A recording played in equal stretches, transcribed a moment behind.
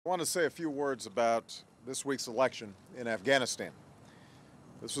I want to say a few words about this week's election in Afghanistan.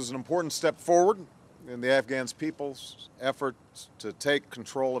 This was an important step forward in the Afghan people's efforts to take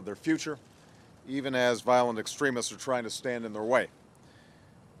control of their future, even as violent extremists are trying to stand in their way.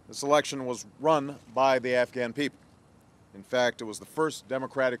 This election was run by the Afghan people. In fact, it was the first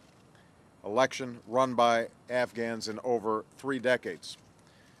democratic election run by Afghans in over 3 decades.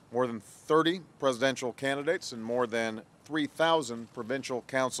 More than 30 presidential candidates and more than 3,000 provincial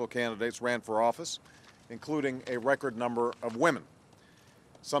council candidates ran for office, including a record number of women.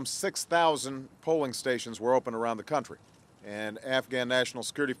 Some 6,000 polling stations were open around the country, and Afghan national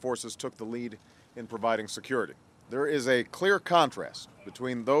security forces took the lead in providing security. There is a clear contrast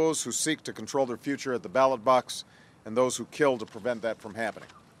between those who seek to control their future at the ballot box and those who kill to prevent that from happening.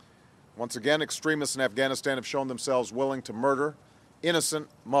 Once again, extremists in Afghanistan have shown themselves willing to murder innocent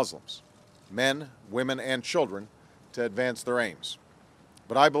Muslims, men, women, and children, to advance their aims.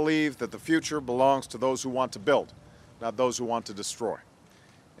 But I believe that the future belongs to those who want to build, not those who want to destroy.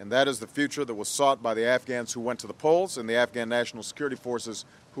 And that is the future that was sought by the Afghans who went to the polls and the Afghan national security forces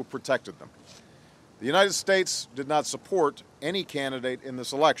who protected them. The United States did not support any candidate in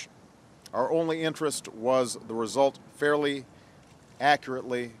this election. Our only interest was the result fairly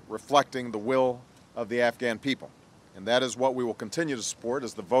accurately reflecting the will of the Afghan people. And that is what we will continue to support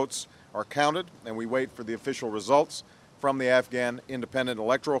as the votes are counted and we wait for the official results from the Afghan Independent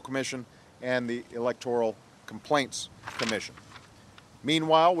Electoral Commission and the Electoral Complaints Commission.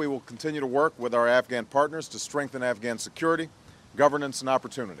 Meanwhile, we will continue to work with our Afghan partners to strengthen Afghan security, governance, and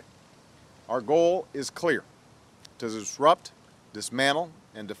opportunity. Our goal is clear: to disrupt, dismantle,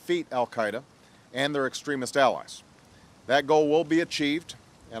 and defeat al-Qaeda and their extremist allies. That goal will be achieved,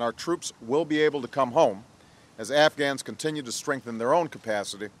 and our troops will be able to come home as Afghans continue to strengthen their own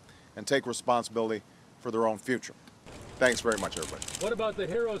capacity and take responsibility for their own future. Thanks very much, everybody. What about the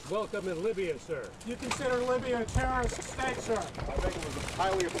heroes' welcome in Libya, sir? You consider Libya a terrorist state, sir? I think it was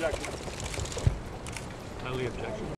highly objectionable. Highly objectionable.